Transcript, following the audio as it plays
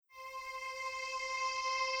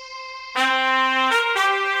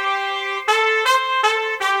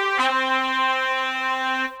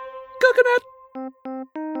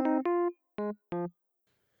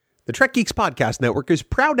The Trek Geeks Podcast Network is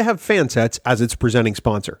proud to have Fansets as its presenting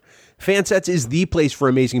sponsor. Fansets is the place for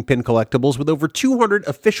amazing pin collectibles with over 200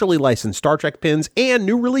 officially licensed Star Trek pins and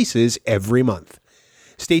new releases every month.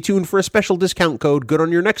 Stay tuned for a special discount code good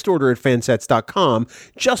on your next order at fansets.com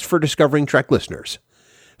just for Discovering Trek listeners.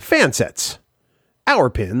 Fansets. Our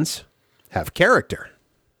pins have character.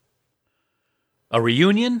 A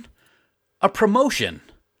reunion, a promotion,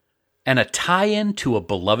 and a tie-in to a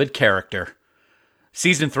beloved character.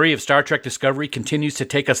 Season 3 of Star Trek Discovery continues to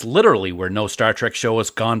take us literally where no Star Trek show has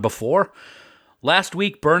gone before. Last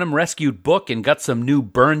week, Burnham rescued Book and got some new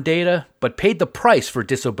burn data, but paid the price for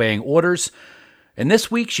disobeying orders. And this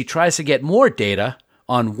week, she tries to get more data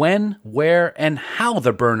on when, where, and how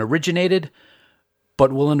the burn originated.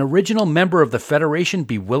 But will an original member of the Federation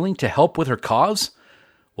be willing to help with her cause?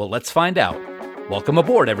 Well, let's find out. Welcome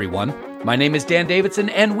aboard, everyone. My name is Dan Davidson,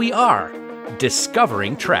 and we are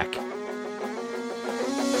Discovering Trek.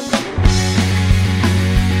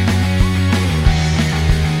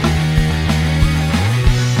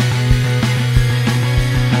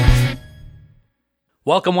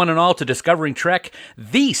 Welcome one and all to Discovering Trek,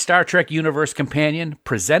 the Star Trek Universe companion,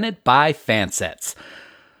 presented by Fansets.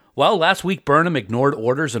 Well, last week Burnham ignored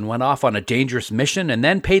orders and went off on a dangerous mission and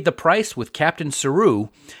then paid the price with Captain Saru.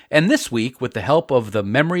 And this week, with the help of the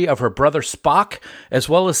memory of her brother Spock, as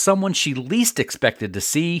well as someone she least expected to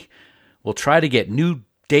see, we'll try to get new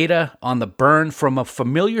data on the burn from a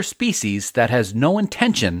familiar species that has no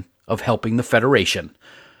intention of helping the Federation.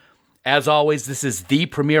 As always, this is the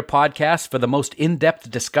premier podcast for the most in-depth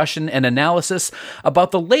discussion and analysis about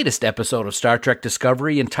the latest episode of Star Trek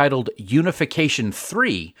Discovery entitled Unification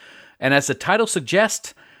 3. And as the title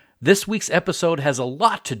suggests, this week's episode has a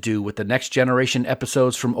lot to do with the Next Generation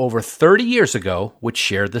episodes from over 30 years ago, which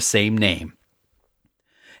shared the same name.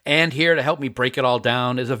 And here to help me break it all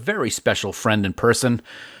down is a very special friend in person.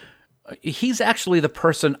 He's actually the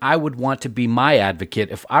person I would want to be my advocate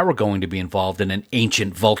if I were going to be involved in an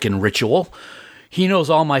ancient Vulcan ritual. He knows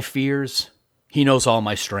all my fears. He knows all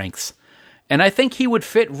my strengths. And I think he would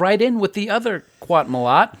fit right in with the other Qowat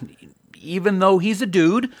Milat, even though he's a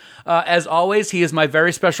dude. As always, he is my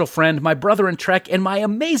very special friend, my brother in Trek, and my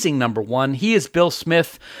amazing number one. He is Bill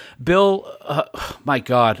Smith. Bill, my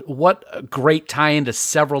God, what a great tie-in to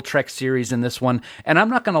several Trek series in this one. And I'm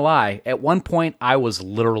not going to lie, at one point, I was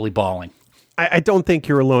literally bawling. I don't think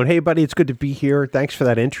you're alone. Hey, buddy, it's good to be here. Thanks for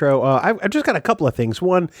that intro. I've just got a couple of things.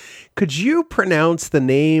 One, could you pronounce the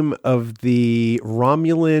name of the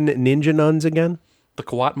Romulan ninja nuns again? The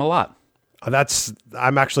Qowat Milat.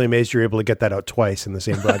 I'm actually amazed you're able to get that out twice in the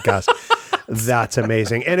same broadcast. That's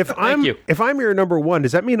amazing. And if I'm your number one,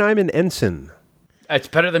 does that mean I'm an ensign? It's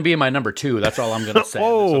better than being my number two. That's all I'm going to say.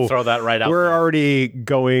 So throw that right out. We're already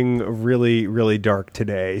going really, really dark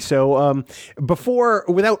today. So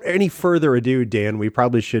without any further ado, Dan, we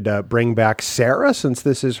probably should bring back Sarah, since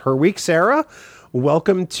this is her week. Sarah,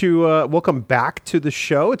 welcome back to the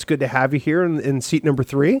show. It's good to have you here in seat number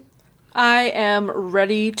 3. I am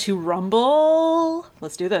ready to rumble.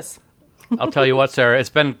 Let's do this. I'll tell you what, Sarah, it's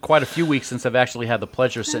been quite a few weeks since I've actually had the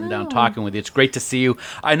pleasure of sitting down talking with you. It's great to see you.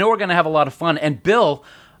 I know we're going to have a lot of fun. And Bill,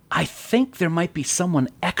 I think there might be someone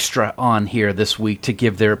extra on here this week to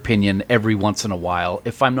give their opinion every once in a while,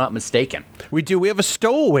 if I'm not mistaken. We do. We have a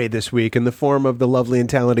stowaway this week in the form of the lovely and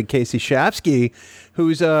talented Casey Shafsky,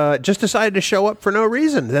 who's just decided to show up for no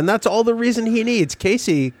reason. And that's all the reason he needs.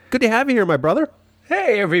 Casey, good to have you here, my brother.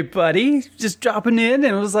 Hey, everybody. Just dropping in,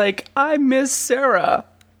 and it was like, I miss Sarah.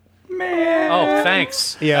 Man. Oh,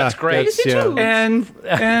 thanks. Yeah. That's great.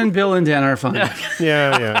 And Bill and Dan are fine.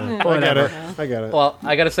 Yeah. I got it. Well,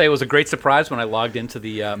 I got to say, it was a great surprise when I logged into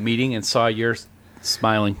the meeting and saw your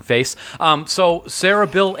smiling face. So, Sarah,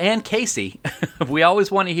 Bill, and Casey, we always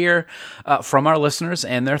want to hear from our listeners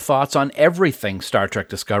and their thoughts on everything Star Trek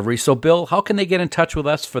Discovery. So, Bill, how can they get in touch with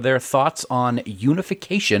us for their thoughts on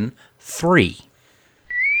Unification 3?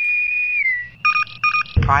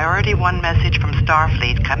 Priority 1 message from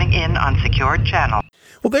Starfleet coming in on secured channel.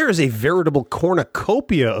 Well, there is a veritable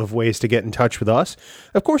cornucopia of ways to get in touch with us.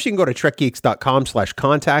 Of course, you can go to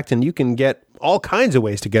trekgeeks.com/contact, and you can get all kinds of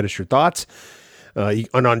ways to get us your thoughts.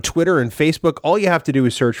 And on Twitter and Facebook, all you have to do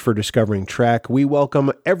is search for Discovering Trek. We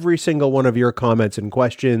welcome every single one of your comments and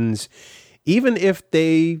questions, even if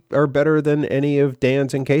they are better than any of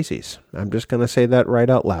Dan's and Casey's. I'm just going to say that right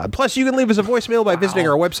out loud. Plus, you can leave us a voicemail by visiting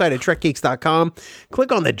our website at trekgeeks.com.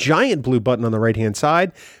 Click on the giant blue button on the right-hand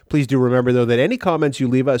side. Please do remember, though, that any comments you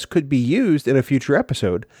leave us could be used in a future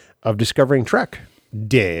episode of Discovering Trek.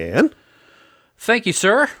 Dan? Thank you,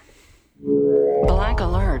 sir. Black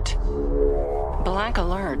alert. Black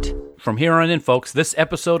alert. From here on in, folks, this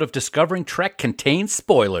episode of Discovering Trek contains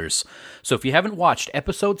spoilers. So if you haven't watched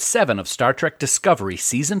Episode 7 of Star Trek Discovery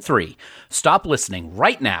Season 3, stop listening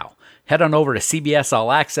right now. Head on over to CBS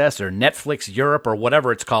All Access or Netflix Europe or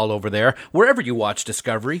whatever it's called over there. Wherever you watch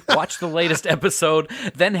Discovery, watch the latest episode,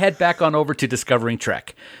 then head back on over to Discovering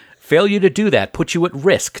Trek. Failure to do that puts you at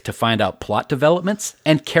risk to find out plot developments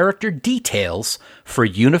and character details for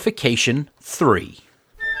Unification 3.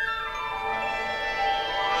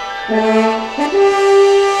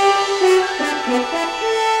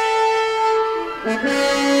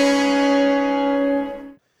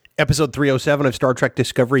 Episode 307 of Star Trek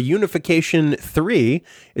Discovery Unification 3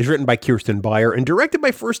 is written by Kirsten Beyer and directed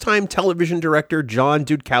by first-time television director John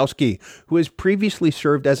Dudkowski, who has previously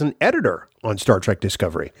served as an editor on Star Trek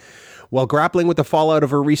Discovery. While grappling with the fallout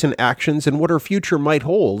of her recent actions and what her future might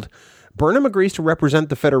hold, Burnham agrees to represent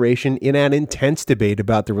the Federation in an intense debate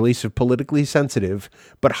about the release of politically sensitive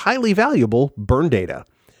but highly valuable burn data.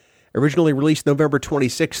 Originally released November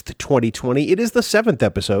 26th, 2020, it is the 7th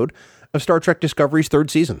episode of Star Trek Discovery's 3rd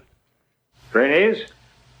season. Trainees,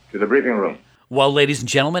 to the briefing room. Well, ladies and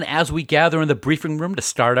gentlemen, as we gather in the briefing room to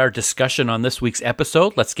start our discussion on this week's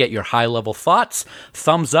episode, let's get your high-level thoughts,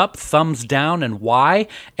 thumbs up, thumbs down, and why.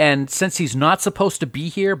 And since he's not supposed to be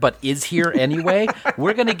here but is here anyway,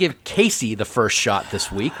 we're going to give Casey the first shot this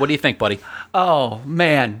week. What do you think, buddy? Oh,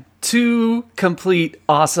 man. 2 complete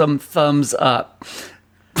awesome thumbs up.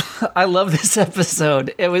 I love this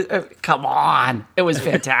episode. It was, come on. It was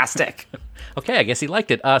fantastic. Okay, I guess he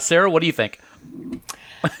liked it. Sarah, what do you think?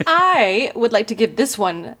 I would like to give this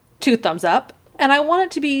one 2 thumbs up, and I want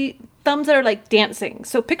it to be thumbs that are like dancing.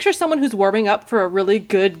 So picture someone who's warming up for a really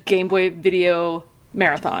good Game Boy video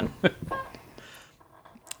marathon.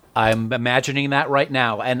 I'm imagining that right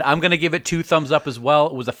now, and I'm going to give it 2 thumbs up as well.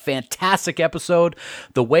 It was a fantastic episode.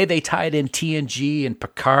 The way they tied in TNG and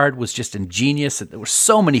Picard was just ingenious. There were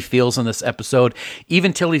so many feels in this episode.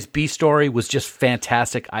 Even Tilly's B story was just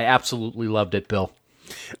fantastic. I absolutely loved it, Bill.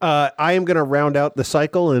 I am going to round out the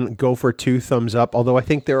cycle and go for 2 thumbs up, although I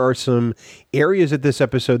think there are some areas of this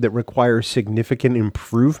episode that require significant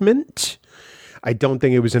improvement. I don't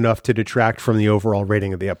think it was enough to detract from the overall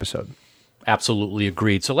rating of the episode. Absolutely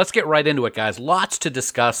agreed. So let's get right into it, guys. Lots to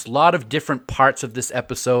discuss. A lot of different parts of this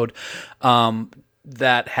episode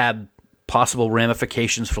that had possible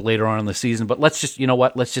ramifications for later on in the season. But let's just, you know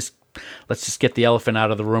what? Let's just get the elephant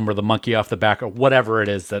out of the room or the monkey off the back or whatever it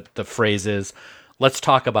is that the phrase is. Let's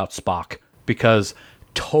talk about Spock, because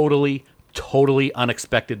totally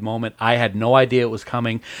unexpected moment. I had no idea it was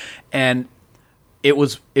coming, and it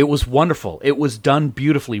was wonderful. It was done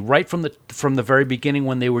beautifully right from the very beginning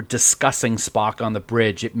when they were discussing Spock on the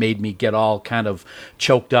bridge. It made me get all kind of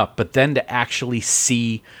choked up. But then to actually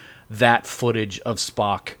see that footage of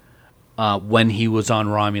Spock when he was on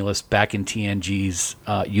Romulus back in TNG's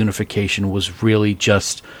Unification was really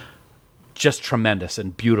just tremendous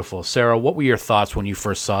and beautiful. Sarah, what were your thoughts when you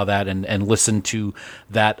first saw that and listened to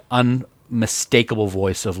that unmistakable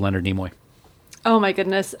voice of Leonard Nimoy? Oh my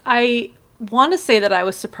goodness. I want to say that I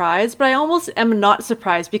was surprised, but I almost am not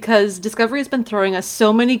surprised because Discovery has been throwing us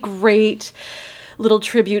so many great little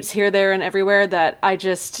tributes here, there, and everywhere that I'm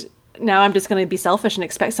just going to be selfish and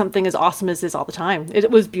expect something as awesome as this all the time. It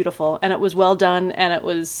was beautiful, and it was well done, and it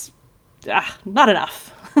was not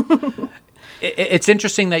enough. It's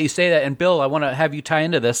interesting that you say that, and Bill, I want to have you tie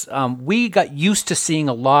into this. We got used to seeing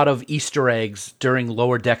a lot of Easter eggs during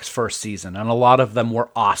Lower Decks' first season, and a lot of them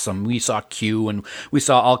were awesome. We saw Q, and we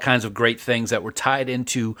saw all kinds of great things that were tied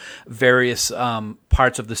into various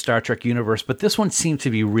parts of the Star Trek universe, but this one seemed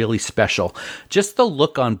to be really special. Just the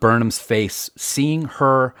look on Burnham's face, seeing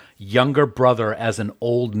her younger brother as an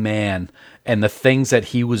old man, and the things that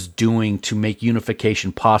he was doing to make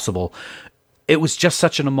unification possible. It was just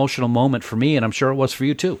such an emotional moment for me, and I'm sure it was for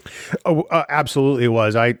you too. Oh, absolutely it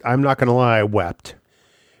was. I'm not going to lie, I wept.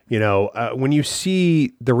 You know, when you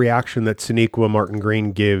see the reaction that Sonequa Martin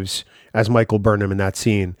Green gives as Michael Burnham in that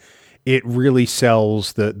scene, it really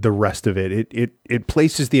sells the rest of it. It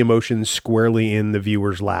places the emotions squarely in the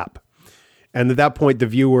viewer's lap. And at that point, the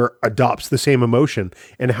viewer adopts the same emotion.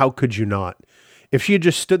 And how could you not? If she had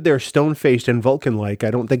just stood there stone-faced and Vulcan-like,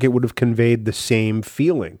 I don't think it would have conveyed the same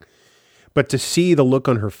feeling. But to see the look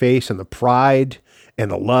on her face and the pride and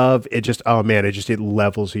the love, it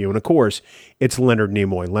levels you. And of course, it's Leonard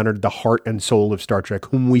Nimoy, Leonard, the heart and soul of Star Trek,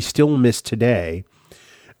 whom we still miss today.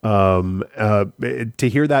 To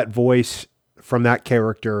hear that voice from that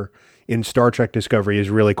character in Star Trek Discovery is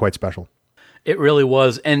really quite special. It really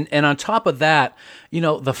was. And on top of that, the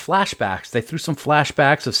flashbacks, they threw some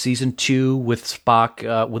flashbacks of season 2 with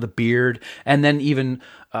Spock with a beard, and then even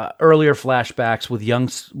earlier flashbacks with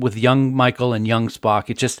young Michael and young Spock.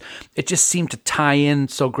 It just seemed to tie in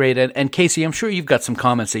so great. And Casey, I'm sure you've got some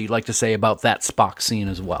comments that you'd like to say about that Spock scene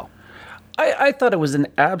as well. I thought it was an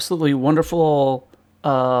absolutely wonderful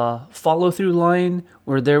follow-through line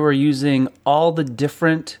where they were using all the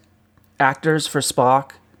different actors for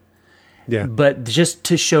Spock. Yeah. But just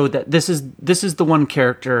to show that this is the one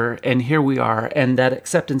character, and here we are, and that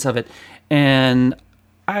acceptance of it. And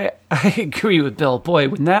I agree with Bill. Boy,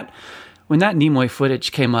 when that Nimoy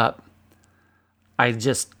footage came up, I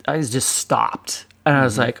just stopped, and I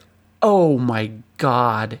was like, oh my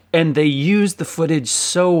God. And they used the footage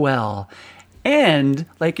so well. And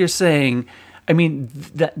like you're saying, I mean,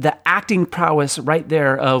 the acting prowess right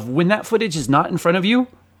there of when that footage is not in front of you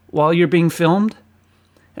while you're being filmed.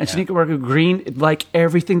 And Shanika Marco Green, like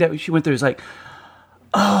everything that she went through is like,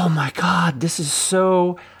 oh my God, this is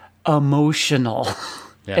so emotional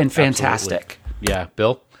and fantastic. Absolutely. Yeah,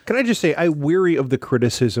 Bill? Can I just say, I weary of the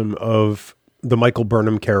criticism of the Michael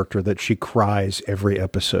Burnham character that she cries every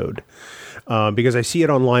episode. Because I see it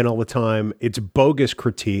online all the time. It's bogus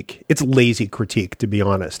critique. It's lazy critique, to be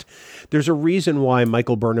honest. There's a reason why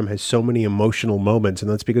Michael Burnham has so many emotional moments,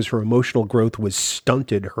 and that's because her emotional growth was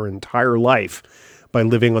stunted her entire life by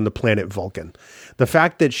living on the planet Vulcan. The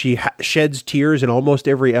fact that she sheds tears in almost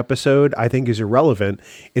every episode, I think, is irrelevant.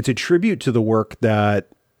 It's a tribute to the work that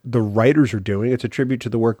the writers are doing. It's a tribute to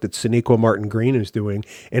the work that Sonequa Martin Green is doing.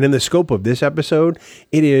 And in the scope of this episode,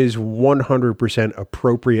 it is 100%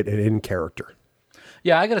 appropriate and in character.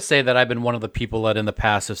 Yeah, I got to say that I've been one of the people that in the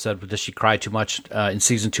past have said, does she cry too much? In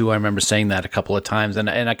season 2, I remember saying that a couple of times, and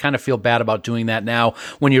I kind of feel bad about doing that now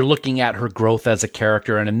when you're looking at her growth as a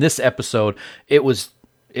character. And in this episode, it was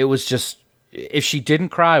just, if she didn't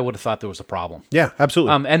cry, I would have thought there was a problem. Yeah,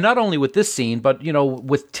 absolutely. And not only with this scene, but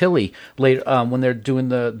with Tilly later when they're doing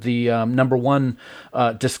the number one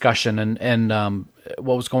discussion and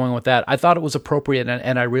what was going on with that. I thought it was appropriate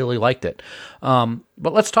and I really liked it.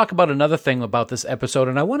 But let's talk about another thing about this episode,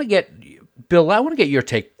 and I want to get your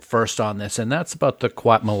take first on this, and that's about the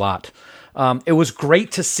Qowat Milat. It was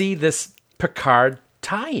great to see this Picard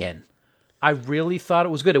tie-in. I really thought it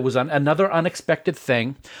was good. It was another unexpected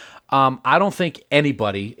thing. I don't think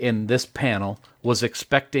anybody in this panel was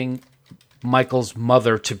expecting Michael's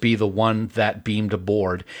mother to be the one that beamed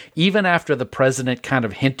aboard. Even after the president kind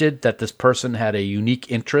of hinted that this person had a unique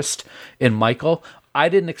interest in Michael, I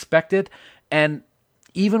didn't expect it. And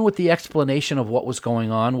even with the explanation of what was going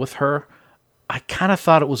on with her, I kind of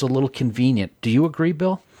thought it was a little convenient. Do you agree,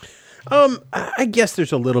 Bill? I guess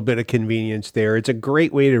there's a little bit of convenience there. It's a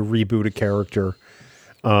great way to reboot a character.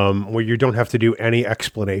 Where you don't have to do any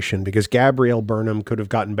explanation, because Gabrielle Burnham could have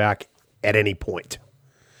gotten back at any point.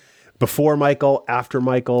 Before Michael, after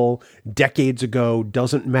Michael, decades ago,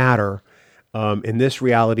 doesn't matter. In this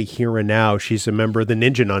reality, here and now, she's a member of the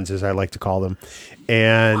Ninja Nuns, as I like to call them.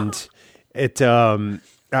 And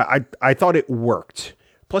I thought it worked.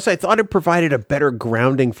 Plus, I thought it provided a better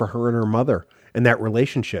grounding for her and her mother and that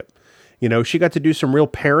relationship. She got to do some real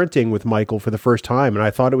parenting with Michael for the first time, and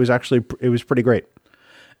I thought it was pretty great.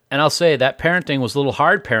 And I'll say that parenting was a little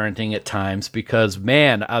hard parenting at times because,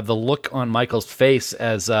 man, the look on Michael's face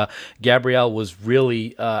as Gabrielle was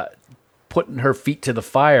really putting her feet to the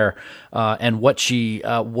fire and what she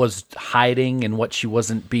was hiding and what she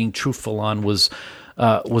wasn't being truthful on was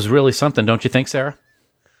really something. Don't you think, Sarah?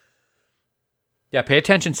 Yeah, pay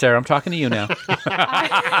attention, Sarah. I'm talking to you now.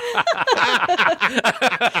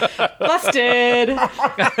 Busted.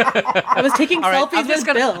 I was taking selfies with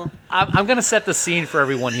Bill. I'm going to set the scene for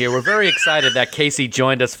everyone here. We're very excited that Casey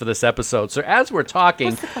joined us for this episode. So as we're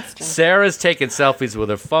talking, Sarah's taking selfies with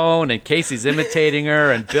her phone, and Casey's imitating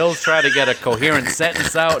her, and Bill's trying to get a coherent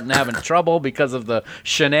sentence out and having trouble because of the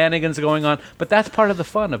shenanigans going on. But that's part of the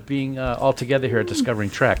fun of being all together here at Discovering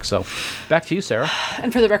Trek. So back to you, Sarah.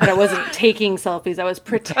 And for the record, I wasn't taking selfies. I was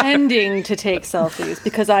pretending to take selfies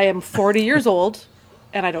because I am 40 years old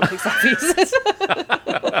and I don't take selfies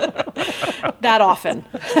that often.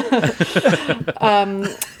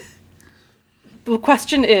 The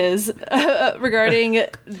question is regarding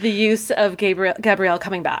the use of Gabrielle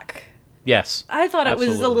coming back. Yes. I thought it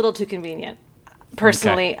was a little too convenient.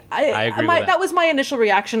 Personally, okay. I agree with that. That was my initial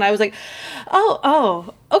reaction. I was like,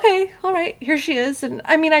 oh, okay, all right, here she is. And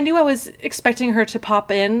I mean, I knew I was expecting her to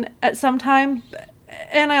pop in at some time.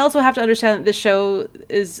 And I also have to understand that this show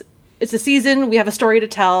it's a season. We have a story to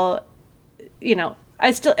tell.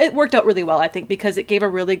 It worked out really well, I think, because it gave a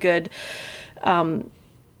really good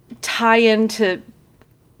tie-in to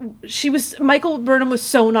Michael Burnham was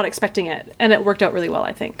so not expecting it, and it worked out really well,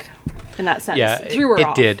 I think, in that sense. Yeah, Threw her it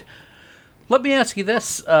off. did. Let me ask you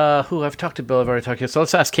this. Who I've talked to Bill, I've already talked to you. So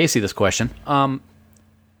let's ask Casey this question.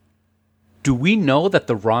 Do we know that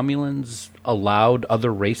the Romulans allowed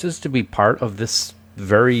other races to be part of this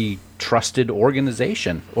very trusted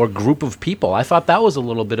organization or group of people? I thought that was a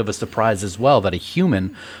little bit of a surprise as well, that a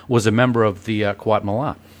human was a member of the Qowat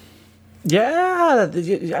Milat. Yeah,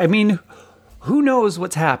 I mean, who knows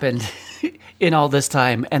what's happened in all this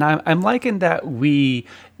time? And I'm liking that we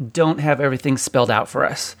don't have everything spelled out for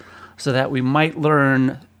us, so that we might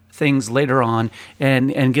learn things later on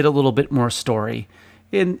and get a little bit more story.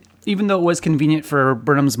 And even though it was convenient for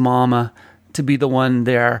Burnham's mama to be the one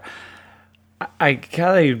there, I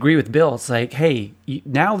kind of agree with Bill. It's like, hey,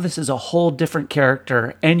 now this is a whole different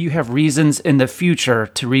character, and you have reasons in the future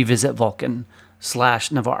to revisit Vulcan /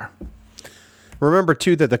 Navarre. Remember,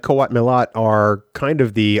 too, that the Qowat Milat are kind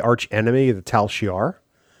of the arch enemy of the Tal Shiar,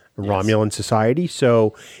 Romulan society.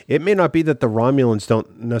 So it may not be that the Romulans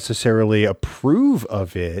don't necessarily approve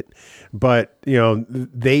of it, but,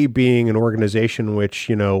 they being an organization which,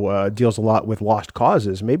 deals a lot with lost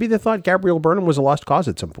causes, maybe they thought Gabrielle Burnham was a lost cause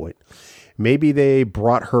at some point. Maybe they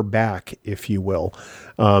brought her back, if you will.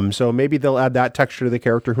 So maybe they'll add that texture to the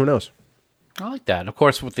character. Who knows? I like that. Of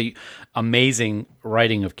course, with the amazing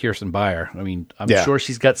writing of Kirsten Beyer, I mean, I'm Yeah. sure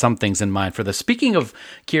she's got some things in mind for this. Speaking of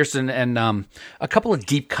Kirsten, and a couple of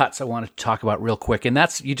deep cuts I wanted to talk about real quick, and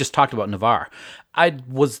that's, you just talked about Navarre. I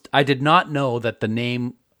did not know that the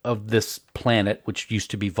name of this planet, which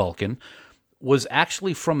used to be Vulcan, was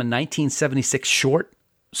actually from a 1976 short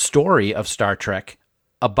story of Star Trek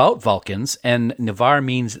about Vulcans, and Navarre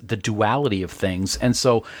means the duality of things. And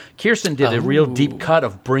so Kirsten did a real deep cut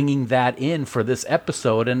of bringing that in for this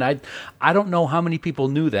episode, and I don't know how many people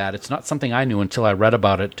knew that. It's not something I knew until I read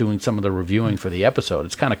about it doing some of the reviewing for the episode.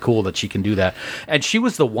 It's kind of cool that she can do that. And she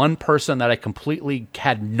was the one person that I completely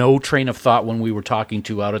had no train of thought when we were talking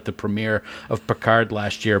to out at the premiere of Picard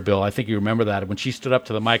last year, Bill. I think you remember that. When she stood up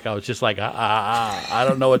to the mic, I was just like, I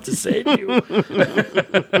don't know what to say to you.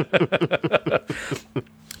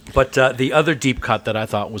 But the other deep cut that I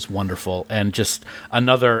thought was wonderful, and just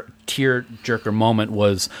another tear-jerker moment,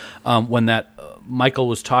 was when that Michael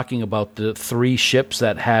was talking about the 3 ships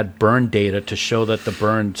that had burn data to show that the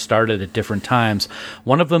burn started at different times.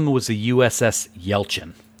 One of them was the USS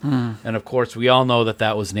Yelchin. And of course, we all know that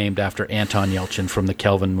that was named after Anton Yelchin from the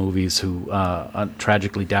Kelvin movies, who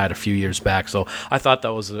tragically died a few years back. So I thought that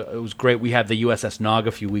it was great. We had the USS Nog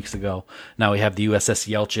a few weeks ago. Now we have the USS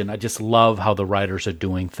Yelchin. I just love how the writers are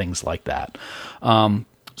doing things like that.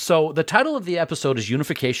 So the title of the episode is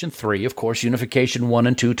Unification 3. Of course, Unification 1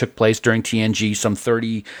 and 2 took place during TNG some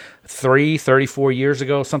 34 years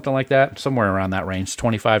ago, something like that, somewhere around that range,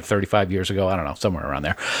 25, 35 years ago, I don't know, somewhere around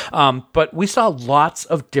there. But we saw lots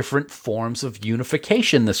of different forms of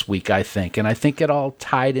unification this week, I think, and I think it all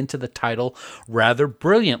tied into the title rather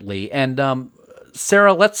brilliantly. And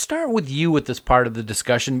Sarah, let's start with you with this part of the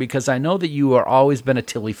discussion, because I know that you are always been a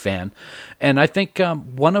Tilly fan. And I think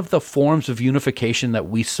one of the forms of unification that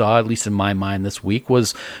we saw, at least in my mind this week,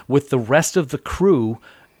 was with the rest of the crew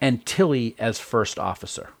and Tilly as first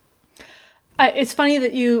officer. It's funny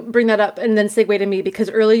that you bring that up and then segue to me, because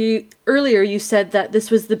earlier you said that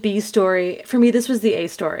this was the B story. For me, this was the A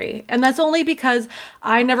story. And that's only because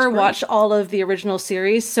I never watched all of the original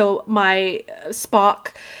series, so my Spock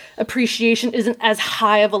appreciation isn't as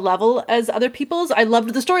high of a level as other people's. I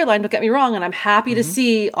loved the storyline, don't get me wrong, and I'm happy to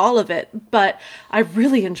see all of it, but I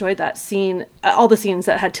really enjoyed that scene, all the scenes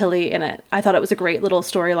that had Tilly in it. I thought it was a great little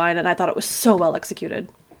storyline, and I thought it was so well executed.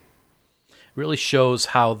 Really shows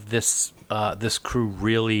how this crew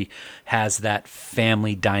really has that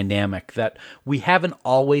family dynamic that we haven't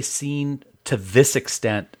always seen to this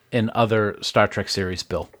extent in other Star Trek series,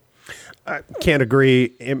 Bill. I can't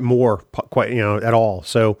agree more, quite, at all.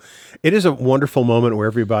 So it is a wonderful moment where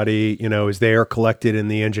everybody, is there collected in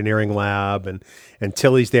the engineering lab, and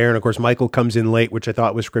Tilly's there. And of course, Michael comes in late, which I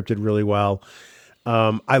thought was scripted really well.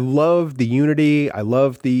 I love the unity. I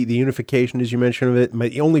love the unification, as you mentioned, of it.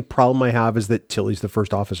 The only problem I have is that Tilly's the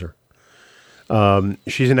first officer.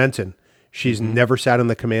 She's an ensign. She's never sat in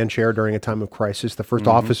the command chair during a time of crisis. The first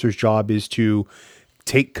officer's job is to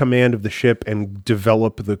take command of the ship and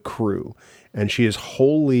develop the crew. And she is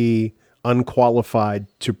wholly unqualified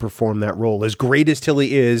to perform that role. As great as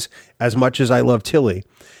Tilly is, as much as I love Tilly,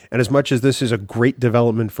 and as much as this is a great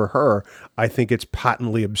development for her, I think it's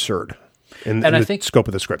patently absurd in the scope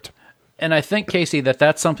of the script. And I think, Casey,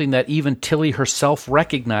 that's something that even Tilly herself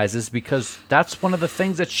recognizes, because that's one of the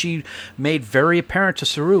things that she made very apparent to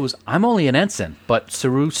Saru is, I'm only an ensign, but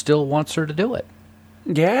Saru still wants her to do it.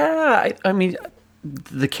 Yeah, I mean,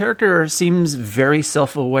 the character seems very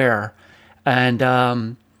self-aware, and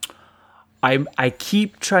I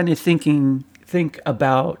keep trying to think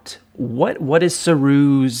about what is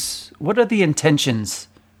Saru's, what are the intentions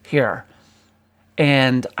here,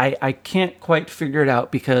 and I can't quite figure it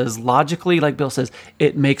out because logically, like Bill says,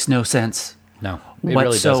 it makes no sense. No, it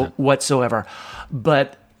really doesn't. Whatsoever.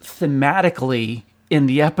 But thematically in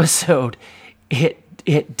the episode,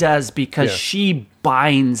 it does because she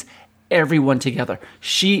binds everyone together.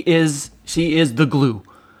 She is the glue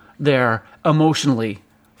there emotionally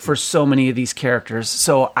for so many of these characters.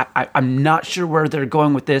 So I'm not sure where they're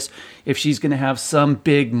going with this. If she's going to have some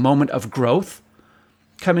big moment of growth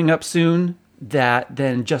coming up soon that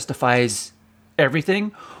then justifies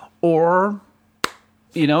everything, or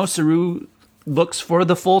Saru looks for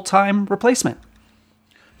the full-time replacement.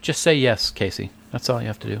 Just say yes, Casey. That's all you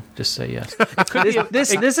have to do. Just say yes.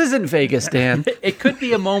 This isn't Vegas, Dan. It could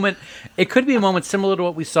be a moment. It could be a moment similar to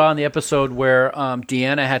what we saw in the episode where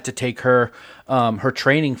Deanna had to take her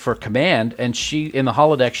training for command, and she in the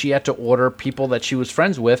holodeck she had to order people that she was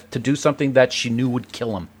friends with to do something that she knew would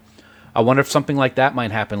kill them. I wonder if something like that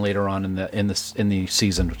might happen later on in the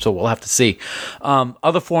season. So we'll have to see.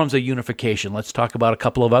 Other forms of unification. Let's talk about a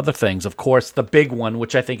couple of other things. Of course, the big one,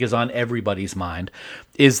 which I think is on everybody's mind,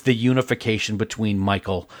 is the unification between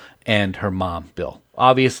Michael and her mom, Bill.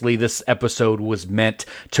 Obviously, this episode was meant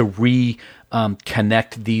to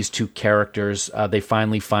connect these two characters. They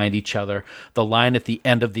finally find each other. The line at the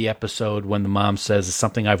end of the episode when the mom says, "It's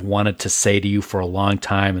something I've wanted to say to you for a long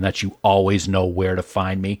time and that you always know where to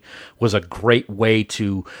find me," was a great way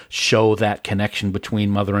to show that connection between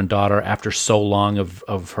mother and daughter after so long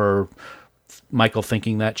of her, Michael,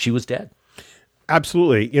 thinking that she was dead.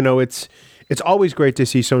 Absolutely. It's always great to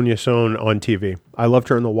see Sonia Sohn on TV. I loved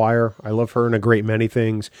her in The Wire. I love her in a great many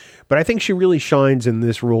things. But I think she really shines in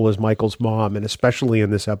this role as Michael's mom, and especially in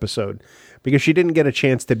this episode, because she didn't get a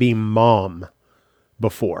chance to be mom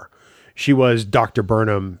before. She was Dr.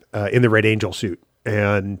 Burnham in the Red Angel suit,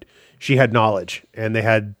 and she had knowledge, and they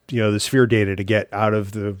had the sphere data to get out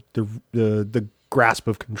of the grasp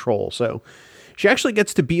of control. So she actually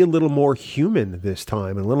gets to be a little more human this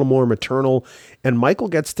time, and a little more maternal, and Michael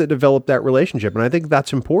gets to develop that relationship. And I think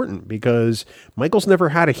that's important because Michael's never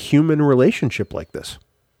had a human relationship like this.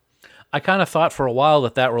 I kind of thought for a while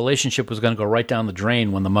that relationship was going to go right down the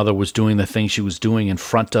drain when the mother was doing the thing she was doing in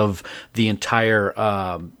front of the entire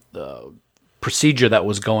procedure that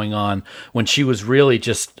was going on, when she was really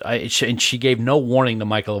and she gave no warning to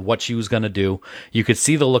Michael of what she was going to do. You could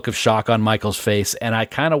see the look of shock on Michael's face, and I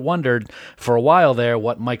kind of wondered for a while there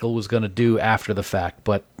what Michael was going to do after the fact.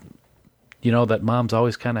 But that moms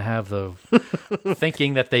always kind of have the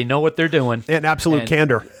thinking that they know what they're doing. And absolute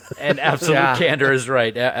candor. And absolute candor is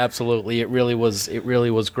right. Absolutely. It really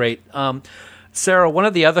was great. Sarah, one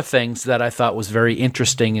of the other things that I thought was very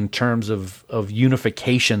interesting in terms of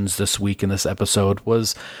unifications this week in this episode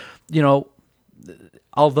was,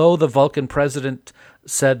 although the Vulcan president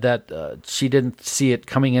said that she didn't see it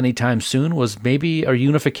coming anytime soon, was maybe a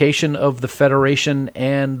unification of the Federation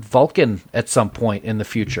and Vulcan at some point in the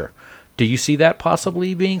future. Do you see that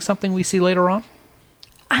possibly being something we see later on?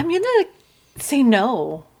 I'm going to say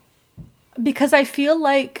no, because I feel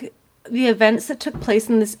like the events that took place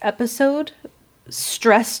in this episode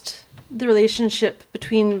stressed the relationship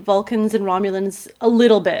between Vulcans and Romulans a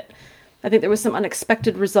little bit. I think there was some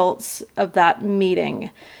unexpected results of that meeting.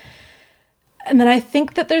 And then I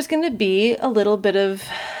think that there's going to be a little bit of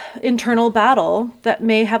internal battle that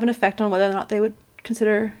may have an effect on whether or not they would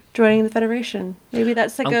consider joining the Federation. Maybe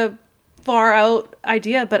that's like a far out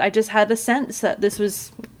idea, but I just had a sense that this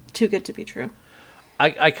was too good to be true.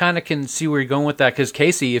 I kind of can see where you're going with that, because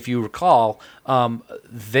Casey, if you recall,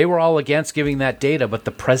 they were all against giving that data, but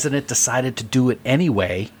the president decided to do it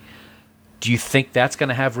anyway. Do you think that's going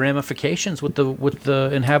to have ramifications with the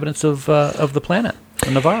inhabitants of the planet,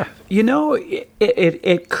 of Navarre?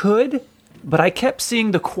 It could, but I kept seeing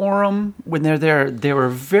the quorum when they're there. They were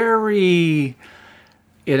very,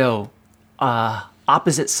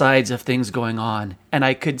 opposite sides of things going on, and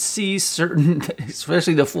I could see certain,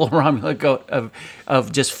 especially the Flora Romula goat,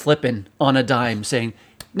 of just flipping on a dime, saying,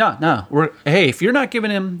 "No, hey, if you're not giving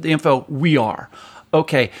him the info, we are."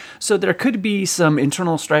 Okay, so there could be some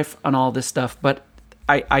internal strife on all this stuff, but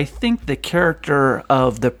I think the character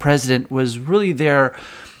of the president was really there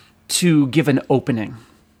to give an opening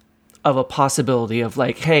of a possibility of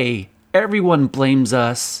like, hey, everyone blames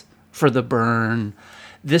us for the burn.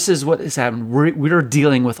 This is what has happened. We're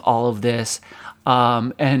dealing with all of this,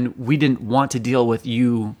 and we didn't want to deal with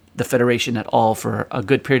you, the Federation, at all for a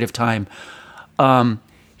good period of time.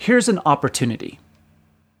 Here's an opportunity.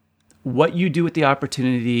 what you do with the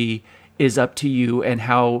opportunity is up to you, and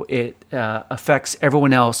how it affects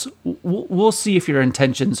everyone else. We'll see if your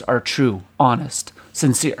intentions are true, honest,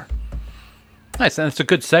 sincere. Nice, and it's a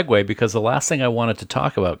good segue, because the last thing I wanted to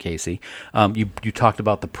talk about, Casey, you talked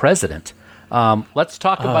about the president. Let's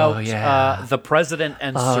talk about the president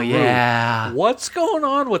and Saru. Yeah. What's going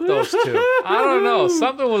on with those two? I don't know.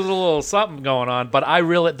 Something was a little something going on, but I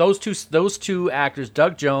really those two actors,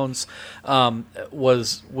 Doug Jones,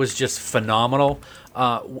 was just phenomenal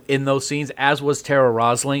in those scenes, as was Tara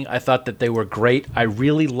Rosling. I thought that they were great. I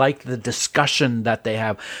really liked the discussion that they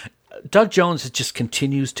have. Doug Jones just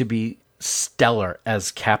continues to be stellar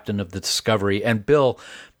as captain of the Discovery, and Bill,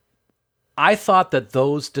 I thought that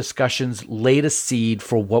those discussions laid a seed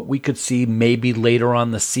for what we could see maybe later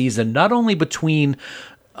on the season, not only between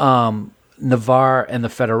Navarre and the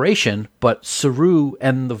Federation, but Saru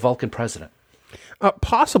and the Vulcan president.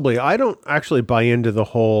 Possibly. I don't actually buy into the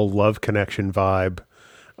whole love connection vibe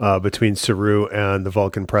between Saru and the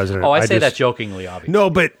Vulcan president. Oh, I say that jokingly, obviously. No,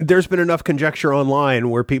 but there's been enough conjecture online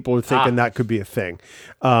where people are thinking that could be a thing.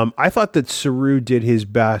 I thought that Saru did his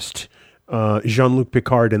best Jean-Luc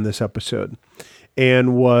Picard in this episode,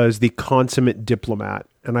 and was the consummate diplomat.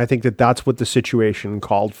 And I think that that's what the situation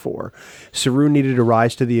called for. Saru needed to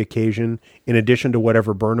rise to the occasion in addition to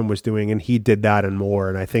whatever Burnham was doing, and he did that and more.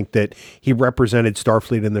 And I think that he represented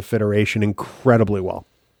Starfleet and the Federation incredibly well.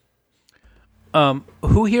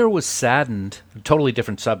 Who here was saddened, totally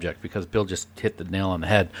different subject because Bill just hit the nail on the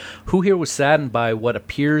head. Who here was saddened by what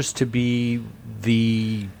appears to be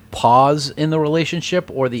the pause in the relationship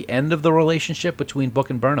or the end of the relationship between Book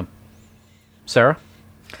and Burnham? Sarah?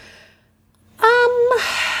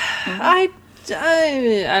 I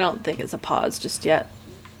don't think it's a pause just yet.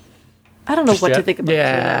 I don't know Just what yet? to think about it.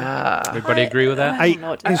 Yeah. Everybody agree with that? I don't know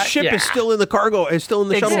what to His ship is still in the cargo, is still in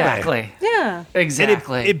the shuttle bay. Exactly. Yeah.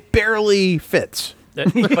 Exactly. It barely fits.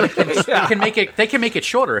 But they can make it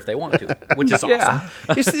shorter if they want to, which is awesome. Yeah.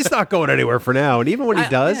 He's not going anywhere for now. And even when he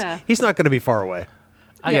does, yeah. he's not going to be far away.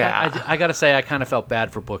 I got to say, I kind of felt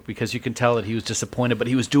bad for Book because you can tell that he was disappointed, but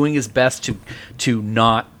he was doing his best to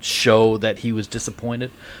not show that he was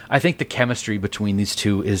disappointed. I think the chemistry between these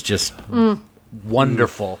two is just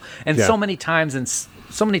wonderful. And Yeah. so many times in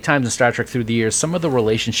Star Trek through the years, some of the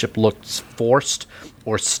relationship looks forced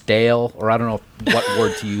or stale, or I don't know what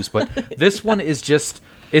word to use, but this one is just...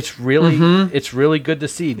 It's really good to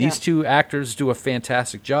see. These two actors do a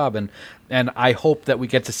fantastic job, and I hope that we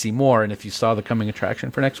get to see more. And if you saw the coming attraction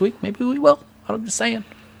for next week, maybe we will. I'm just saying.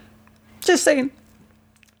 Just saying.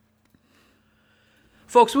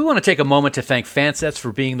 Folks, we want to take a moment to thank Fansets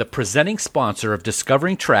for being the presenting sponsor of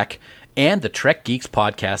Discovering Trek and the Trek Geeks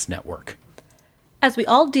Podcast Network. As we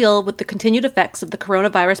all deal with the continued effects of the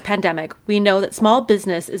coronavirus pandemic, we know that small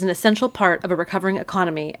business is an essential part of a recovering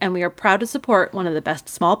economy, and we are proud to support one of the best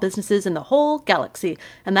small businesses in the whole galaxy,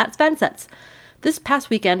 and that's Fansets. This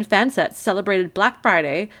past weekend, Fansets celebrated Black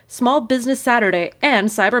Friday, Small Business Saturday, and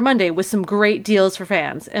Cyber Monday with some great deals for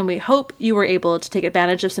fans, and we hope you were able to take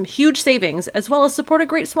advantage of some huge savings, as well as support a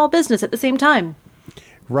great small business at the same time.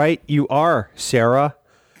 Right, you are, Sarah.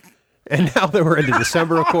 And now that we're into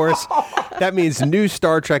December, of course, that means new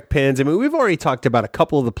Star Trek pins. I mean, we've already talked about a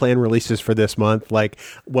couple of the planned releases for this month. Like,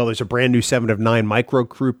 well, there's a brand new 7 of 9 micro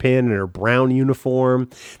crew pin in a brown uniform.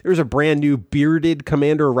 There's a brand new bearded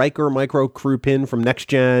Commander Riker micro crew pin from Next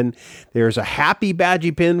Gen. There's a happy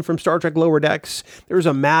badgie pin from Star Trek Lower Decks. There's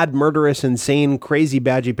a mad, murderous, insane, crazy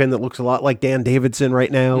badgie pin that looks a lot like Dan Davidson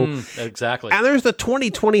right now. Exactly. And there's the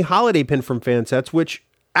 2020 holiday pin from Fansets, which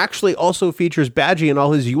actually also features Badgie and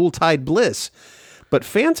all his Yuletide bliss. But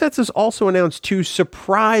Fansets has also announced 2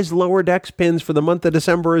 surprise Lower Decks pins for the month of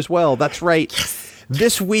December as well. That's right. Yes.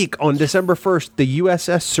 This week on December 1st, the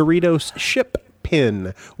USS Cerritos ship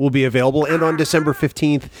pin will be available. And on December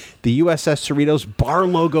 15th, the USS Cerritos bar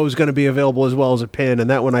logo is going to be available as well as a pin. And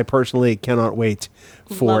that one I personally cannot wait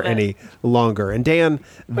for any longer. And Dan,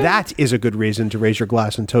 that is a good reason to raise your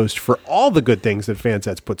glass and toast for all the good things that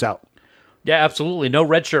Fansets puts out. Yeah, absolutely. No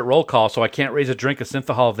red shirt roll call, so I can't raise a drink of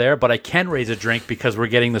Synthahol there, but I can raise a drink because we're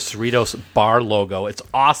getting the Cerritos bar logo. It's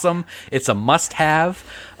awesome. It's a must-have.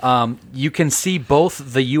 You can see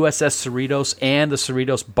both the USS Cerritos and the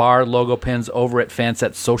Cerritos bar logo pins over at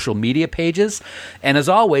Fanset's social media pages. And as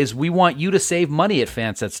always, we want you to save money at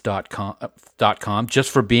fansets.com just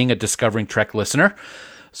for being a Discovering Trek listener.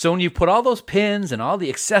 So when you put all those pins and all the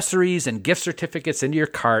accessories and gift certificates into your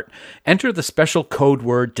cart, enter the special code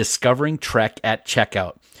word Discovering Trek at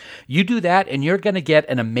checkout. You do that and you're going to get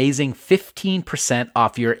an amazing 15%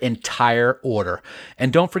 off your entire order.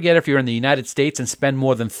 And don't forget, if you're in the United States and spend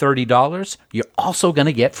more than $30, you're also going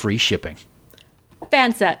to get free shipping.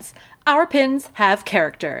 Fansets, our pins have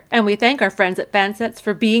character, and we thank our friends at Fansets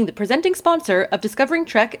for being the presenting sponsor of Discovering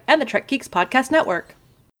Trek and the Trek Geeks Podcast Network.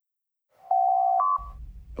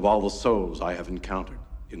 Of all the souls I have encountered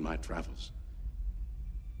in my travels,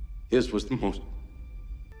 his was the most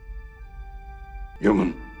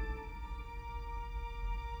human.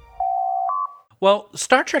 Well,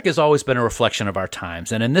 Star Trek has always been a reflection of our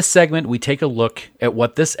times, and in this segment, we take a look at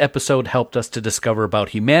what this episode helped us to discover about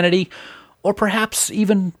humanity, or perhaps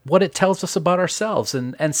even what it tells us about ourselves.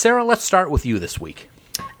 And Sarah, let's start with you this week.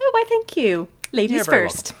 Oh, why thank you. Ladies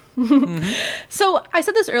first. So I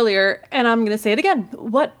said this earlier, and I'm going to say it again.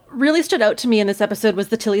 What really stood out to me in this episode was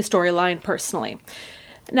the Tilly storyline personally.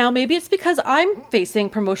 Now, maybe it's because I'm facing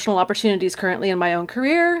promotional opportunities currently in my own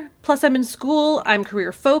career. Plus, I'm in school. I'm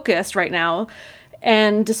career focused right now.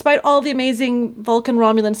 And despite all the amazing Vulcan,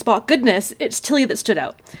 Romulan, Spock goodness, it's Tilly that stood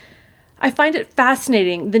out. I find it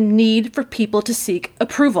fascinating, the need for people to seek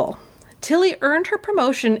approval. Tilly earned her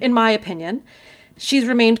promotion, in my opinion. She's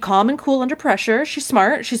remained calm and cool under pressure. She's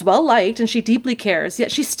smart, she's well-liked, and she deeply cares,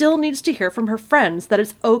 yet she still needs to hear from her friends that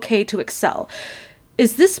it's okay to excel.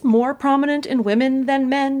 Is this more prominent in women than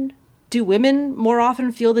men? Do women more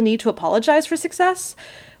often feel the need to apologize for success?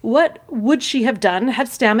 What would she have done had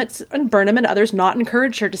Stamets and Burnham and others not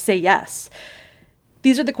encouraged her to say yes?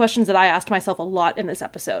 These are the questions that I asked myself a lot in this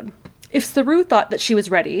episode. If Saru thought that she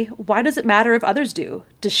was ready, why does it matter if others do?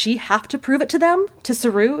 Does she have to prove it to them? To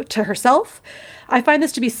Saru? To herself? I find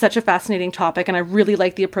this to be such a fascinating topic, and I really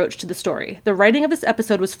like the approach to the story. The writing of this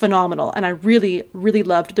episode was phenomenal, and I really, really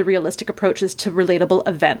loved the realistic approaches to relatable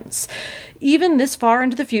events. Even this far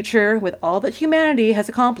into the future, with all that humanity has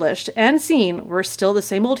accomplished and seen, we're still the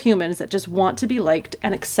same old humans that just want to be liked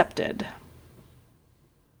and accepted.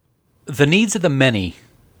 The needs of the many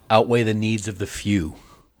outweigh the needs of the few.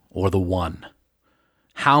 Or the one.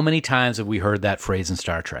 How many times have we heard that phrase in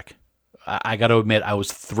Star Trek? I got to admit, I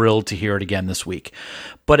was thrilled to hear it again this week.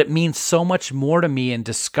 But it means so much more to me in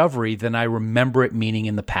Discovery than I remember it meaning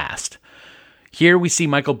in the past. Here we see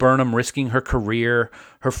Michael Burnham risking her career,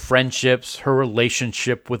 her friendships, her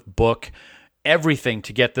relationship with Book, everything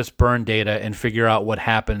to get this burn data and figure out what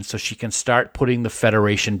happened so she can start putting the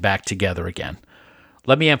Federation back together again.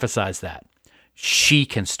 Let me emphasize that. She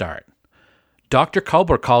can start. Dr.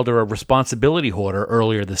 Culber called her a responsibility hoarder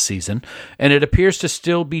earlier this season, and it appears to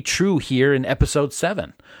still be true here in Episode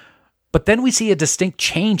 7. But then we see a distinct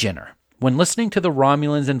change in her. When listening to the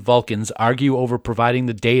Romulans and Vulcans argue over providing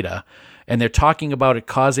the data, and they're talking about it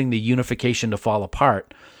causing the unification to fall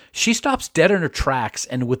apart, she stops dead in her tracks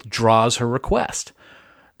and withdraws her request.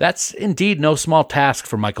 That's indeed no small task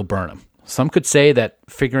for Michael Burnham. Some could say that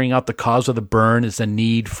figuring out the cause of the burn is a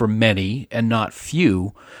need for many and not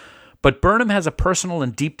few, but Burnham has a personal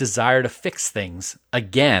and deep desire to fix things,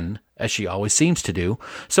 again, as she always seems to do,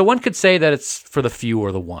 so one could say that it's for the few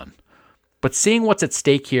or the one. But seeing what's at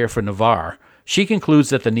stake here for Navarre, she concludes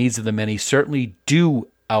that the needs of the many certainly do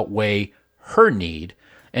outweigh her need,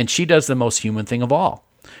 and she does the most human thing of all.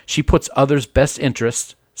 She puts others' best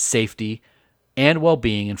interests, safety, and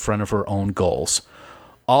well-being in front of her own goals.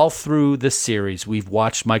 All through this series, we've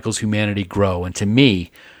watched Michael's humanity grow, and to me,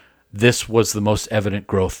 this was the most evident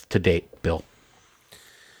growth to date, Bill.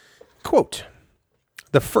 Quote,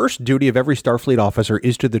 "The first duty of every Starfleet officer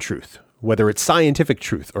is to the truth. Whether it's scientific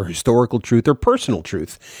truth or historical truth or personal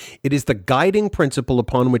truth, it is the guiding principle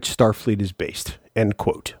upon which Starfleet is based." End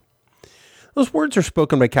quote. Those words are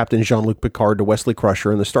spoken by Captain Jean-Luc Picard to Wesley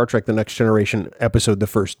Crusher in the Star Trek The Next Generation episode The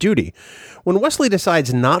First Duty, when Wesley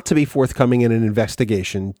decides not to be forthcoming in an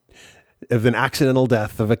investigation of an accidental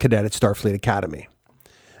death of a cadet at Starfleet Academy.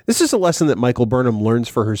 This is a lesson that Michael Burnham learns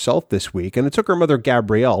for herself this week, and it took her mother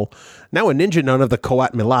Gabrielle, now a ninja nun of the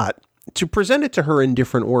Coat Milat, to present it to her in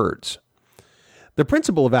different words. The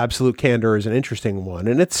principle of absolute candor is an interesting one,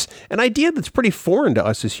 and it's an idea that's pretty foreign to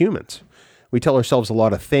us as humans. We tell ourselves a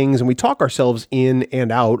lot of things, and we talk ourselves in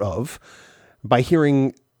and out of by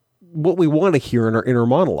hearing what we want to hear in our inner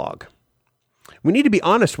monologue. We need to be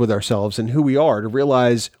honest with ourselves and who we are to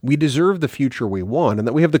realize we deserve the future we want and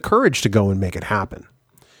that we have the courage to go and make it happen.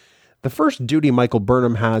 The first duty Michael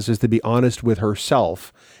Burnham has is to be honest with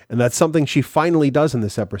herself, and that's something she finally does in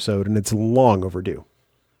this episode, and it's long overdue.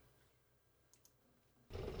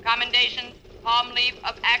 Commendations, palm leaf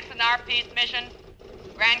of Axanar Peace Mission,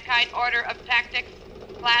 Grand Kite Order of Tactics,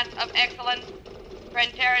 Class of Excellence,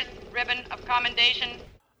 Prenteris Ribbon of Commendation.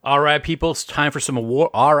 All right, people, it's time for some award.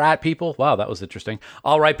 All right, people. Wow, that was interesting.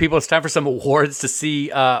 All right, people, it's time for some awards to see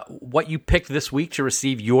what you picked this week to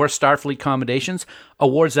receive your Starfleet commendations.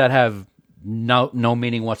 Awards that have no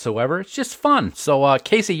meaning whatsoever. It's just fun. So,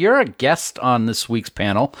 Casey, you're a guest on this week's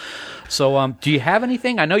panel. So, do you have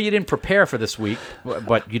anything? I know you didn't prepare for this week,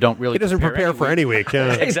 but you don't really. He doesn't prepare for any week.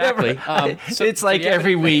 Yeah. Exactly. It's like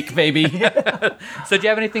every week, baby. So, do you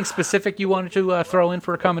have anything specific you wanted to throw in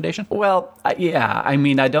for a commendation? Well, yeah. I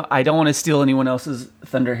mean, I don't want to steal anyone else's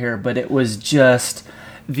thunder here, but it was just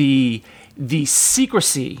the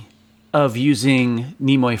secrecy of using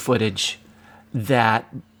Nimoy footage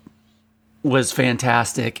that was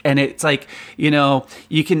fantastic. And it's like,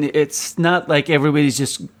 it's not like everybody's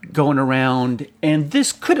just going around, and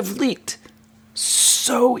this could have leaked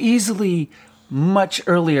so easily much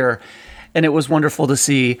earlier. And it was wonderful to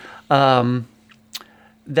see. That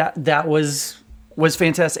was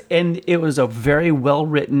fantastic. And it was a very well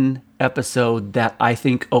written episode that I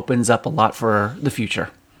think opens up a lot for the future.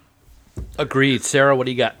 Agreed. Sarah, what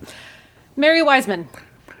do you got? Mary Wiseman.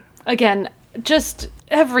 Again, just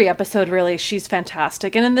every episode, really, she's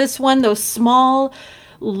fantastic. And in this one, those small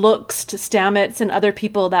looks to Stamets and other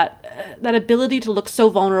people, that ability to look so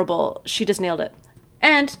vulnerable, she just nailed it.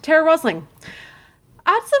 And Tara Rosling.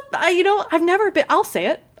 I've never been, I'll say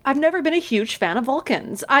it, I've never been a huge fan of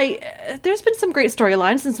Vulcans. There's been some great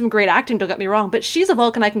storylines and some great acting, don't get me wrong, but she's a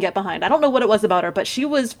Vulcan I can get behind. I don't know what it was about her, but she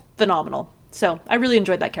was phenomenal. So I really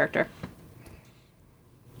enjoyed that character.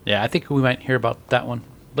 Yeah, I think we might hear about that one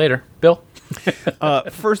later. Bill?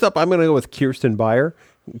 First up, I'm going to go with Kirsten Beyer.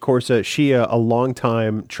 Of course, she a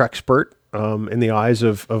longtime Trekspert in the eyes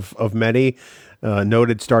of many.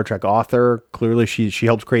 Noted Star Trek author. Clearly, she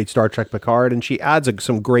helped create Star Trek Picard, and she adds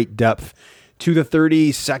some great depth to the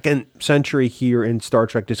 32nd century here in Star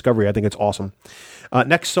Trek Discovery. I think it's awesome.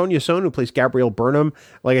 Next, Sonia Sohn, who plays Gabrielle Burnham.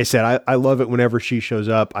 Like I said, I love it whenever she shows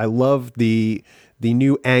up. I love the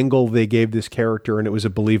new angle they gave this character, and it was a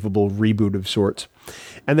believable reboot of sorts.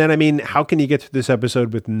 And then, I mean, how can you get through this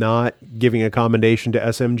episode with not giving a commendation to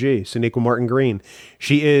SMG, Sonequa Martin Green?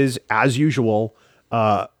 She is, as usual,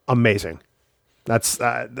 amazing. That's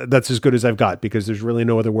as good as I've got, because there's really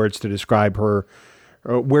no other words to describe her,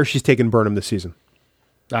 where she's taken Burnham this season.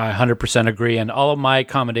 I 100% agree. And all of my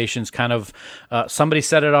commendations kind of, somebody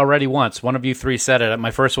said it already once. One of you three said it. My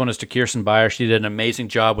first one is to Kirsten Beyer. She did an amazing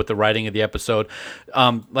job with the writing of the episode.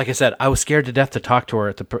 Like I said, I was scared to death to talk to her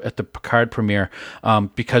at the Picard premiere,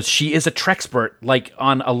 because she is a Trekspert, like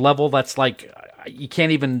on a level that's like, you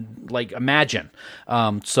can't even like imagine.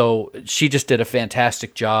 So she just did a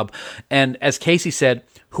fantastic job. And as Casey said,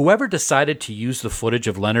 whoever decided to use the footage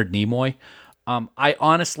of Leonard Nimoy, I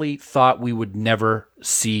honestly thought we would never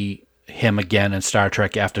see him again in Star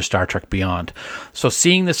Trek after Star Trek Beyond. So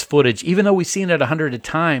seeing this footage, even though we've seen it 100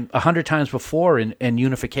 times before in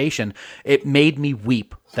Unification, it made me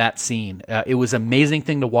weep, that scene. It was an amazing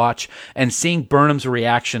thing to watch, and seeing Burnham's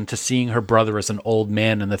reaction to seeing her brother as an old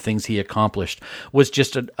man and the things he accomplished was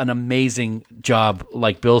just an amazing job,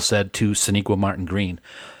 like Bill said, to Sonequa Martin Green.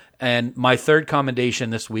 And my third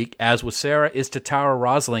commendation this week, as with Sarah, is to Tara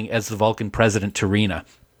Rosling as the Vulcan president, Tarina.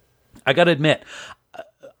 I got to admit,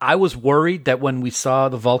 I was worried that when we saw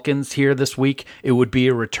the Vulcans here this week, it would be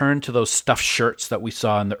a return to those stuffed shirts that we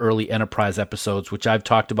saw in the early Enterprise episodes, which I've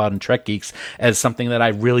talked about in Trek Geeks as something that I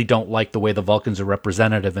really don't like, the way the Vulcans are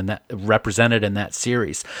represented in that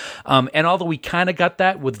series. And although we kind of got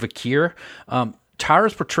that with Vakir,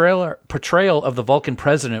 Tara's portrayal of the Vulcan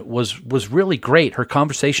president was really great. Her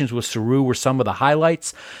conversations with Saru were some of the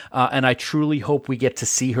highlights, and I truly hope we get to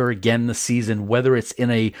see her again this season, whether it's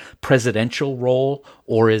in a presidential role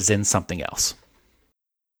or is in something else.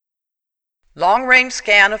 Long-range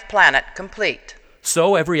scan of planet complete.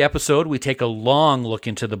 So every episode, we take a long look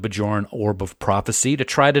into the Bajoran Orb of Prophecy to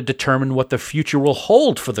try to determine what the future will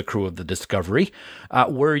hold for the crew of the Discovery.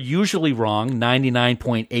 We're usually wrong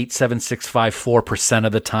 99.87654%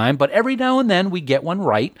 of the time, but every now and then we get one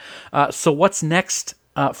right. So what's next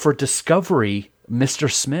for Discovery,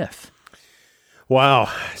 Mr. Smith?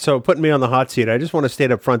 Wow. So putting me on the hot seat, I just want to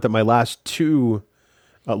state up front that my last two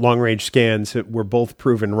long-range scans were both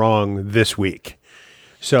proven wrong this week.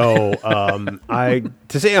 So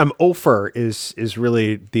to say I'm Ofer is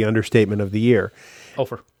really the understatement of the year.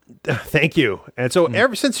 Ofer. Thank you. And so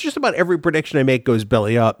since just about every prediction I make goes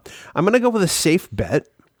belly up, I'm going to go with a safe bet.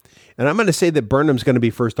 And I'm going to say that Burnham's going to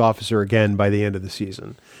be first officer again by the end of the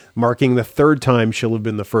season, marking the third time she'll have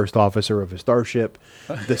been the first officer of a starship,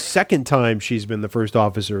 the second time she's been the first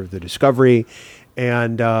officer of the Discovery,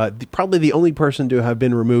 and probably the only person to have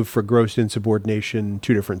been removed for gross insubordination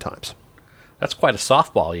 2 different times. That's quite a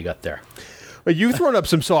softball you got there. Well, you've thrown up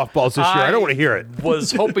some softballs this year. I don't want to hear it.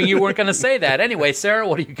 Was hoping you weren't going to say that. Anyway, Sarah,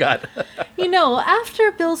 what do you got?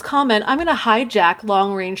 After Bill's comment, I'm going to hijack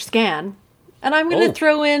long-range scan, and I'm going to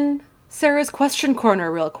throw in Sarah's question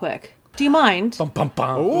corner real quick. Do you mind? Bum, bum,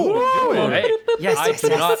 bum. Hey. Yes, I do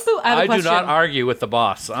not. I have a I do question. not argue with the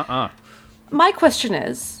boss. My question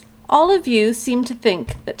is, all of you seem to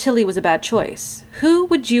think that Tilly was a bad choice. Who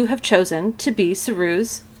would you have chosen to be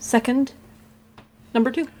Saru's second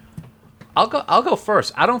number 2? I'll go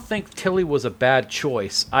first. I don't think Tilly was a bad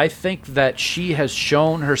choice. I think that she has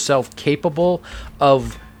shown herself capable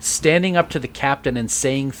of standing up to the captain and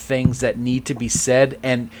saying things that need to be said,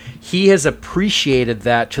 and he has appreciated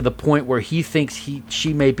that to the point where he thinks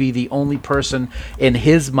she may be the only person in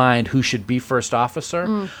his mind who should be first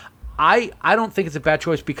officer. I don't think it's a bad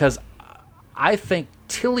choice because I think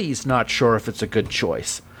Tilly's not sure if it's a good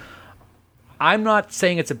choice. I'm not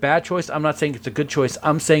saying it's a bad choice. I'm not saying it's a good choice.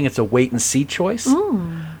 I'm saying it's a wait-and-see choice.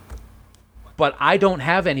 But I don't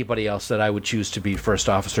have anybody else that I would choose to be first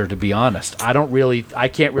officer, to be honest. I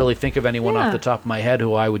can't really think of anyone off the top of my head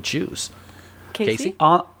who I would choose. Casey?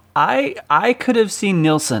 I could have seen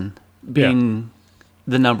Nilsson being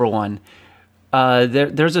the number 1.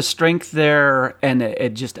 There's a strength there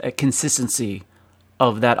and just a consistency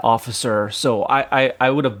of that officer. So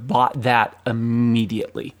I would have bought that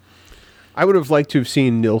immediately. I would have liked to have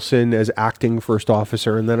seen Nilsson as acting first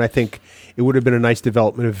officer, and then I think it would have been a nice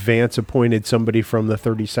development if Vance appointed somebody from the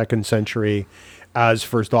 32nd century as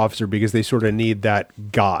first officer, because they sort of need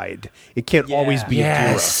that guide. It can't always be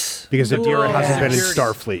Adira, because Adira hasn't been in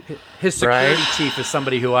Starfleet. His security chief is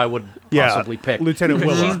somebody who I would possibly pick. Lieutenant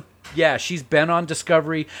Willa. She's been on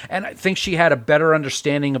Discovery, and I think she had a better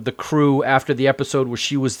understanding of the crew after the episode where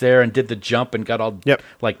she was there and did the jump and got all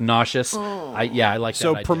like nauseous. I like that.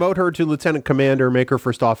 So idea. promote her to lieutenant commander, make her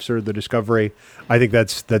first officer of the Discovery. I think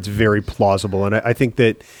that's very plausible, and I think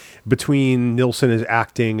that between Nilsson as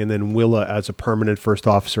acting and then Willa as a permanent first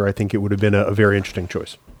officer, I think it would have been a very interesting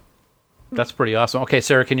choice. That's pretty awesome. Okay,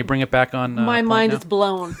 Sarah, can you bring it back on? My mind is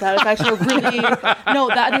blown. That is actually a really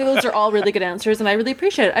I think those are all really good answers, and I really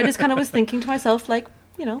appreciate it. I just kind of was thinking to myself, like,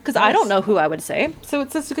 because I don't know who I would say, so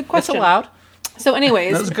it's a good question. That's allowed. So,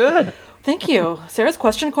 anyways, That was good. Thank you, Sarah's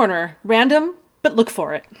question corner. Random, but look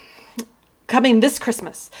for it. Coming this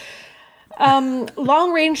Christmas.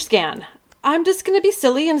 Long range scan. I'm just going to be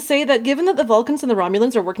silly and say that given that the Vulcans and the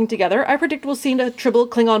Romulans are working together, I predict we'll see a Tribble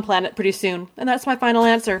Klingon planet pretty soon. And that's my final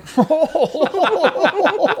answer. The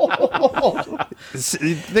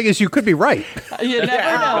thing is, you could be right. You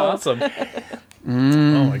never know. Awesome.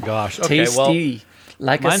 Oh my gosh. Okay, Tasty,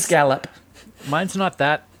 like a scallop. Mine's not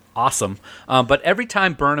that awesome. But every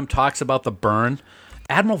time Burnham talks about the burn,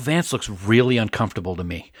 Admiral Vance looks really uncomfortable to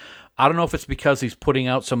me. I don't know if it's because he's putting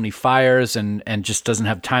out so many fires and just doesn't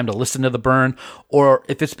have time to listen to the burn, or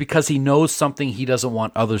if it's because he knows something he doesn't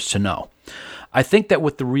want others to know. I think that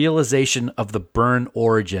with the realization of the burn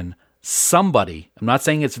origin, somebody, I'm not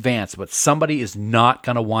saying it's Vance, but somebody is not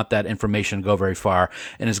going to want that information to go very far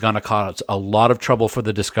and is going to cause a lot of trouble for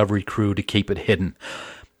the Discovery crew to keep it hidden.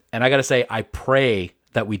 And I got to say, I pray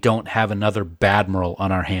that we don't have another Badmiral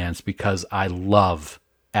on our hands, because I love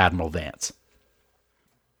Admiral Vance.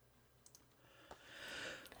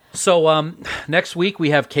 So next week we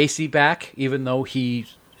have Casey back, even though he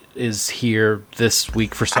is here this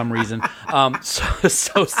week for some reason.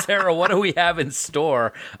 So Sarah, what do we have in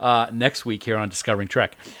store next week here on Discovering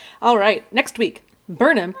Trek? All right, next week,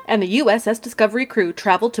 Burnham and the USS Discovery crew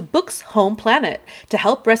travel to Book's home planet to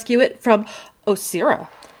help rescue it from Osira,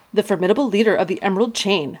 the formidable leader of the Emerald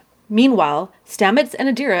Chain. Meanwhile, Stamets and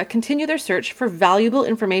Adira continue their search for valuable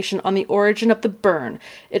information on the origin of the burn.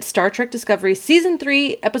 It's Star Trek Discovery Season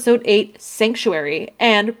 3, Episode 8, Sanctuary.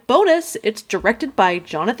 And bonus, it's directed by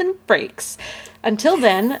Jonathan Frakes. Until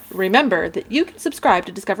then, remember that you can subscribe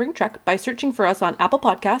to Discovering Trek by searching for us on Apple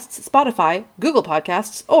Podcasts, Spotify, Google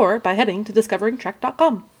Podcasts, or by heading to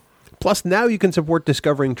discoveringtrek.com. Plus, now you can support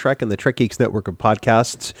Discovering Trek and the Trek Geeks network of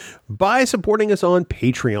podcasts by supporting us on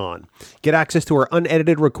Patreon. Get access to our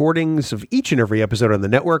unedited recordings of each and every episode on the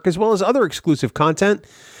network, as well as other exclusive content,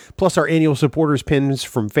 plus our annual supporters pins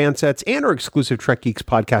from Fansets and our exclusive Trek Geeks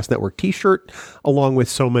Podcast Network t-shirt, along with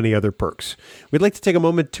so many other perks. We'd like to take a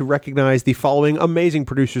moment to recognize the following amazing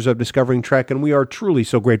producers of Discovering Trek, and we are truly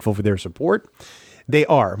so grateful for their support. They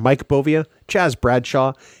are Mike Bovia, Chaz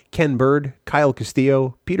Bradshaw, Ken Bird, Kyle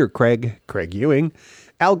Castillo, Peter Craig, Craig Ewing,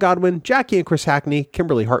 Al Godwin, Jackie and Chris Hackney,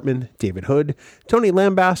 Kimberly Hartman, David Hood, Tony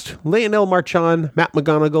Lambast, Leonel Marchand, Matt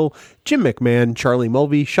McGonigal, Jim McMahon, Charlie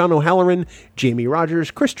Mulvey, Sean O'Halloran, Jamie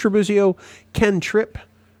Rogers, Chris Tribuzio, Ken Tripp,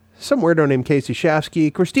 some weirdo named Casey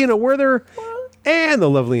Shafsky, Christina Werther, and the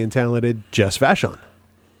lovely and talented Jess Vashon.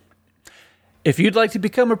 If you'd like to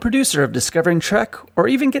become a producer of Discovering Trek, or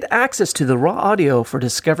even get access to the raw audio for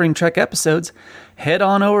Discovering Trek episodes, head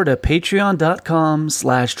on over to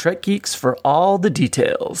patreon.com/TrekGeeks for all the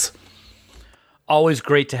details. Always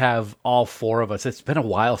great to have all four of us. It's been a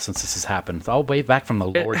while since this has happened. It's all way back from the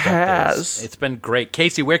Lower Deck days. It's been great.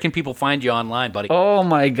 Casey, where can people find you online, buddy? Oh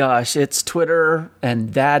my gosh, it's Twitter,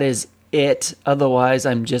 and that is it. Otherwise,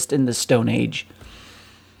 I'm just in the Stone Age.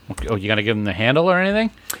 Oh, you gonna give them the handle or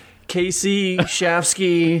anything? Casey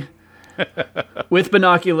Shafsky with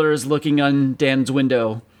binoculars looking on Dan's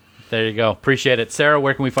window. There you go. Appreciate it. Sarah,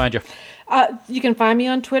 where can we find you? You can find me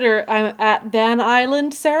on Twitter. I'm at Van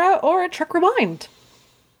Island Sarah or at Trek Rewind.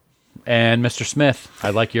 And Mr. Smith,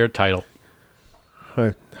 I like your title.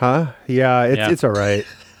 Huh? Yeah, it's all right.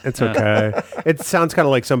 It's okay. It sounds kind of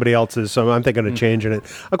like somebody else's, so I'm thinking of changing it.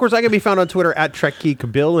 Of course, I can be found on Twitter at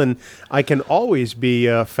TrekGeekBill, and I can always be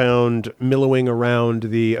found millowing around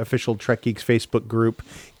the official Trek Geeks Facebook group,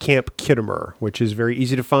 Camp Kittimer, which is very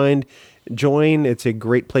easy to find. Join. It's a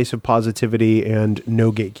great place of positivity and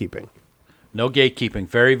no gatekeeping. No gatekeeping.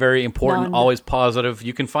 Very, very important. None. Always positive.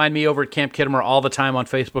 You can find me over at Camp Kittimer all the time on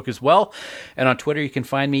Facebook as well. And on Twitter, you can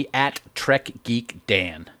find me at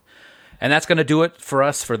TrekGeekDan. And that's going to do it for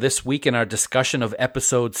us for this week in our discussion of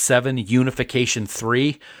Episode 7, Unification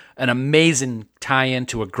 3. An amazing tie-in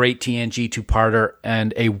to a great TNG two-parter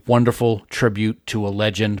and a wonderful tribute to a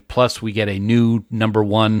legend. Plus, we get a new number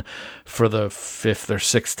 1 for the 5th or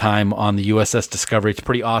 6th time on the USS Discovery. It's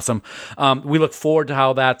pretty awesome. We look forward to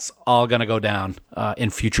how that's all going to go down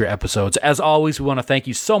in future episodes. As always, we want to thank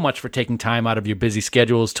you so much for taking time out of your busy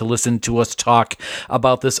schedules to listen to us talk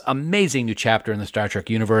about this amazing new chapter in the Star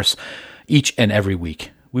Trek universe each and every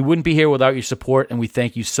week. We wouldn't be here without your support, and we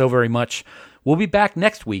thank you so very much. We'll be back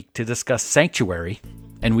next week to discuss Sanctuary,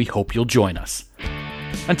 and we hope you'll join us.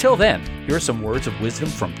 Until then, here are some words of wisdom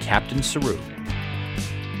from Captain Saru.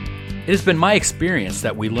 It has been my experience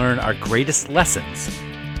that we learn our greatest lessons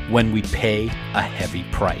when we pay a heavy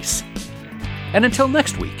price. And until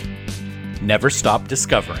next week, never stop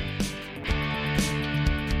discovering.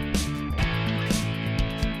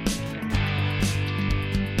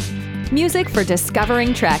 Music for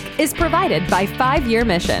Discovering Trek is provided by 5 Year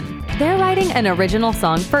Mission. They're writing an original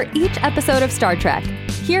song for each episode of Star Trek.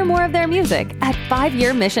 Hear more of their music at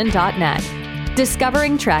 5yearmission.net.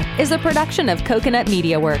 Discovering Trek is a production of Coconut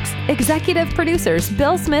Media Works. Executive producers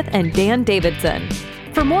Bill Smith and Dan Davidson.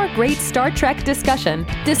 For more great Star Trek discussion,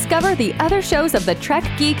 discover the other shows of the Trek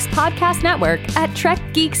Geeks Podcast Network at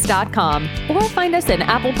trekgeeks.com or find us in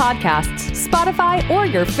Apple Podcasts, Spotify, or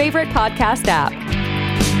your favorite podcast app.